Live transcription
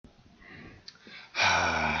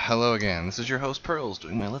Hello again, this is your host Pearls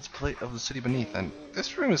doing my Let's Play of the City Beneath, and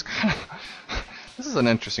this room is kind of... this is an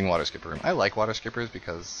interesting water skipper room. I like water skippers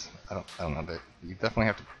because, I don't know, you definitely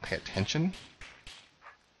have to pay attention.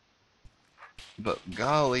 But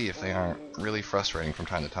golly, if they aren't really frustrating from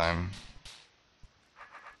time to time.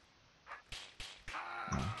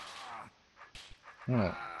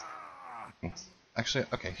 Actually,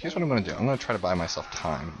 okay, here's what I'm going to do. I'm going to try to buy myself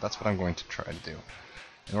time. That's what I'm going to try to do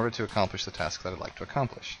in order to accomplish the task that I'd like to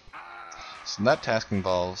accomplish. So that task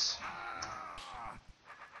involves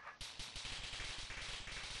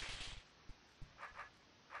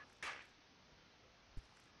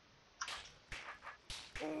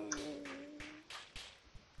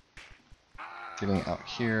getting out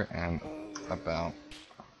here and about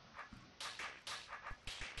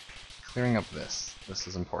clearing up this. This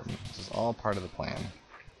is important. This is all part of the plan.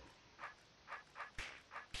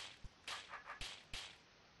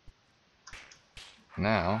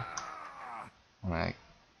 Now, when I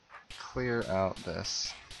clear out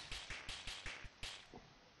this,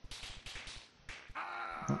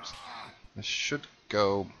 oops, this should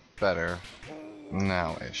go better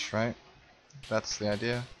now-ish, right? That's the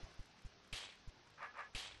idea?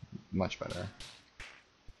 Much better.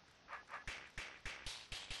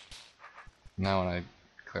 Now when I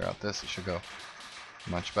clear out this, it should go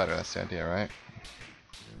much better. That's the idea, right?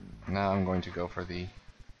 Now I'm going to go for the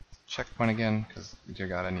checkpoint again, because dear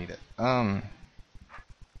God, I need it.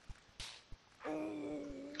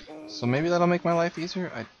 So maybe that'll make my life easier.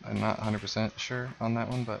 I'm not 100% sure on that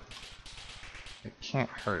one, but it can't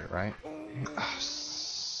hurt it, right?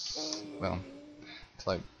 Well,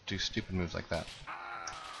 until I do stupid moves like that.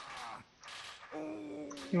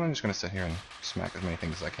 You know, I'm just gonna sit here and smack as many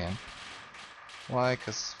things as I can. Why?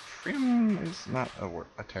 Because freedom is not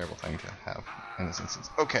a terrible thing to have in this instance.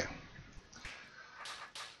 Okay.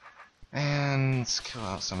 And let's kill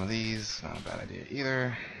out some of these. Not a bad idea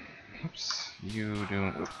either. Oops. You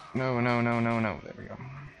do. No, no, no, no, no. There we go.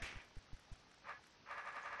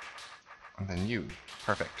 And then you.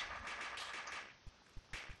 Perfect.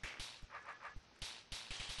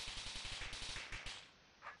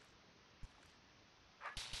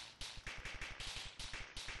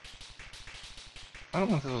 I don't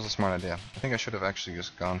know if this was a smart idea. I think I should have actually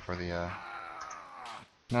just gone for the,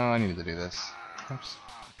 No, I needed to do this. Oops.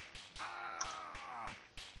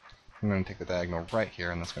 I'm going to take the diagonal right here,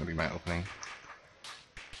 and that's going to be my opening.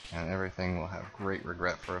 And everything will have great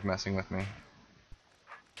regret for messing with me.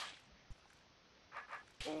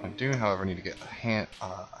 I do, however, need to get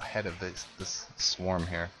ahead of this swarm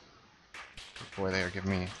here. Boy, they are giving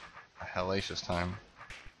me a hellacious time.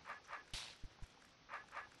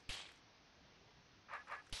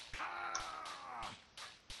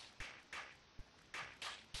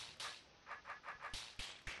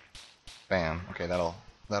 Bam. Okay, that'll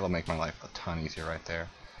make my life a ton easier right there.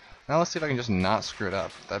 Now let's see if I can just not screw it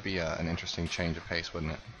up. That'd be an interesting change of pace,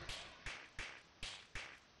 wouldn't it?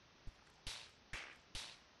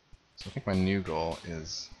 So I think my new goal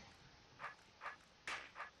is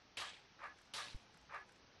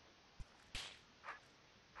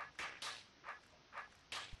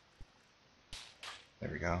there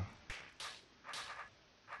we go.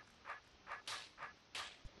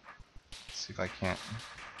 Let's see if I can't.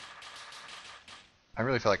 I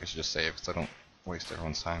really feel like I should just save so I don't waste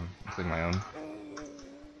everyone's time, including my own.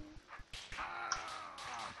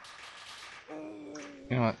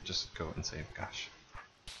 You know what? Just go and save. Gosh.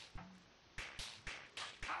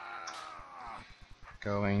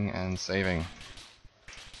 Going and saving.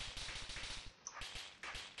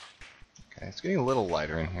 Okay, it's getting a little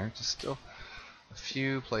lighter in here. Just still a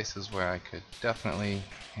few places where I could definitely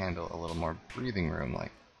handle a little more breathing room.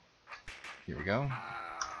 Like, here we go.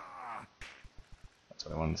 That's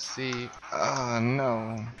what I wanted to see. Ah,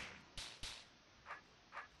 no.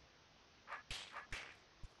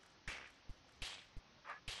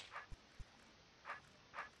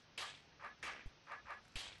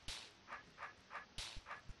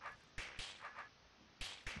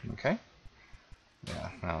 Okay. Yeah,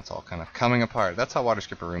 now it's all kind of coming apart. That's how water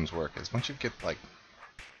skipper rooms work, is once you get like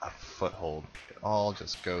a foothold, it all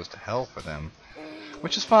just goes to hell for them.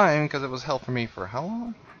 Which is fine, because it was hell for me for how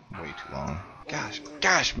long? Way too long.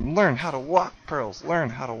 Gosh, learn how to walk, Pearls. Learn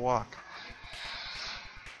how to walk.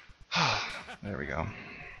 There we go.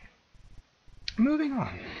 Moving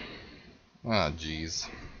on. Ah, jeez.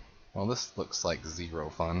 Well, this looks like zero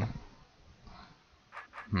fun.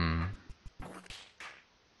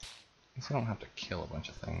 Guess I don't have to kill a bunch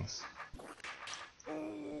of things.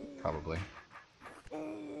 Probably.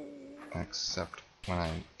 Except when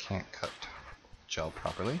I can't cut gel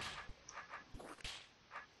properly.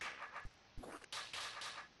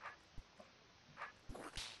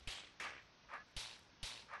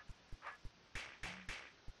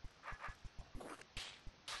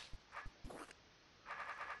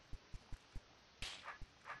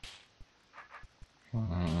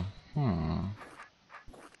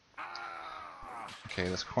 Okay,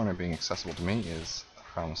 this corner being accessible to me is a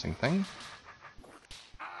promising thing.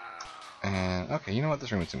 And, okay, you know what?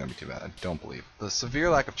 This room isn't going to be too bad, I don't believe. The severe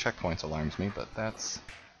lack of checkpoints alarms me, but that's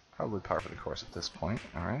probably par for the course at this point.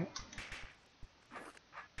 Alright.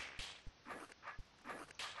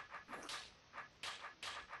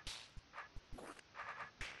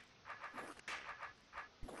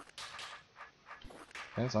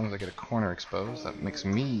 Okay, as long as I get a corner exposed, that makes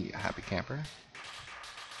me a happy camper.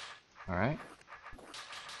 Alright.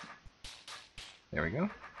 There we go.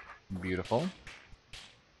 Beautiful.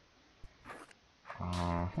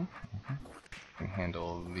 Can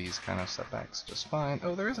handle these kind of setbacks just fine.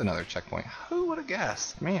 Oh, there is another checkpoint. Who would have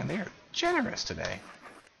guessed? Man, they are generous today.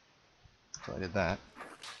 So I did that.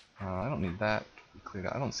 I don't need that cleared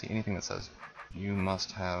out. I don't see anything that says you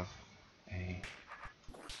must have a...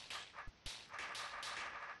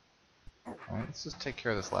 Alright, let's just take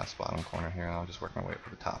care of this last bottom corner here, and I'll just work my way up to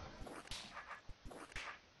the top.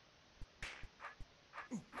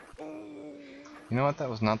 You know what? That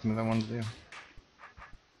was not the move I wanted to do.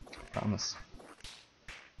 I promise.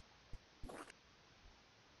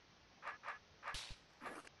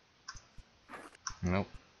 Nope.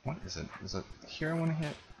 What is it? Is it here I want to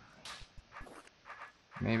hit?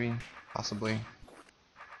 Maybe? Possibly?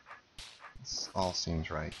 This all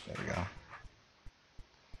seems right. There we go.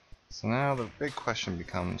 So now the big question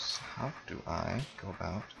becomes, how do I go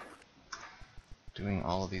about doing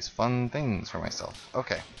all of these fun things for myself?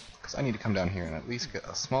 Okay, because I need to come down here and at least get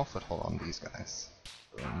a small foothold on these guys.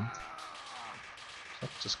 Boom.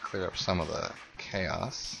 Let's just clear up some of the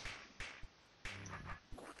chaos.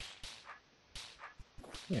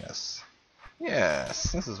 Yes.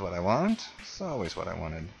 Yes, this is what I want. It's always what I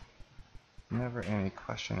wanted. Never any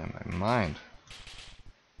question in my mind.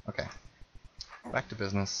 Okay. Back to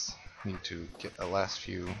business. Need to get the last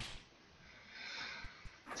few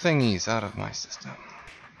thingies out of my system.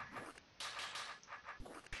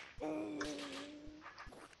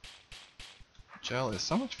 Gel is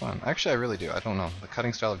so much fun. Actually, I really do. I don't know. The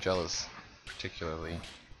cutting style of gel is particularly...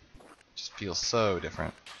 just feels so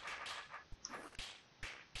different.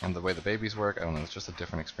 And the way the babies work, I don't know, it's just a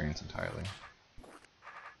different experience entirely.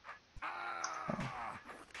 Oh.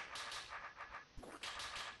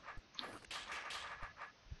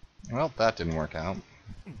 Well, that didn't work out.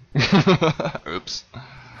 Oops.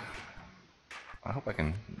 I hope I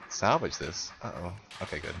can salvage this. Uh-oh.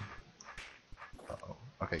 Okay, good. Uh-oh.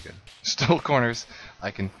 Okay, good. Still corners I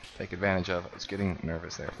can take advantage of. I was getting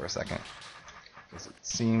nervous there for a second, because it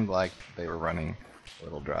seemed like they were running a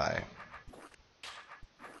little dry.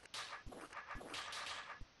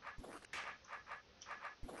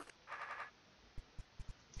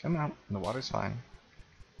 Come out. The water's fine.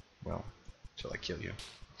 Well, till I kill you.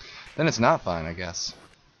 Then it's not fine, I guess.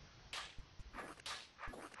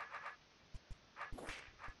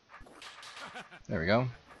 There we go.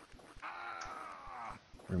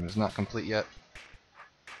 Room is not complete yet.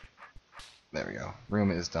 There we go.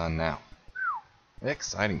 Room is done now.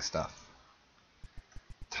 Exciting stuff.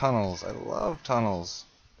 Tunnels. I love tunnels.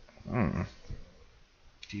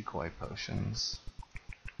 Decoy potions.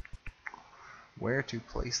 Where to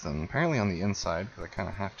place them? Apparently on the inside, because I kind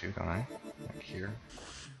of have to, don't I? Like here.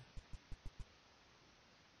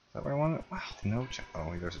 Is that where I want it? Wow, no check.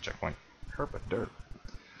 Oh, there's a checkpoint. Herpa dirt.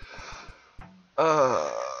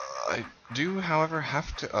 I do, however,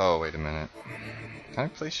 have to. Oh, wait a minute. Can I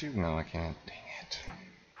place you? No, I can't. Dang it.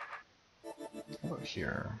 How about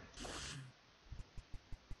here?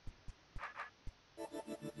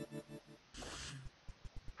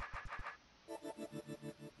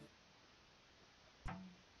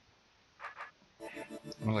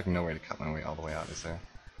 There's like no way to cut my way all the way out, is there?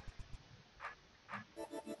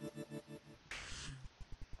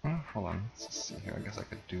 Oh, hold on. Let's just see here. I guess I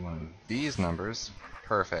could do one of these numbers.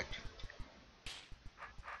 Perfect.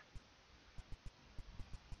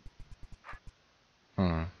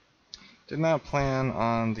 Did not plan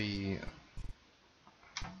on the...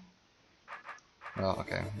 Well,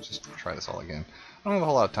 okay. Let's just try this all again. I don't have a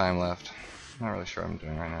whole lot of time left. Not really sure what I'm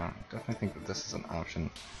doing right now. Definitely think that this is an option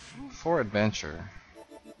for adventure.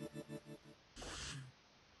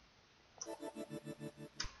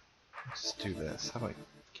 Let's do this. How about...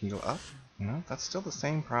 Can you go up? No, that's still the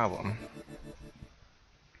same problem.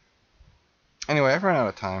 Anyway, I've run out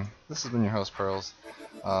of time. This has been your host, Pearls.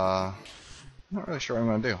 Not really sure what I'm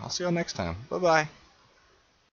going to do. I'll see you all next time. Bye-bye.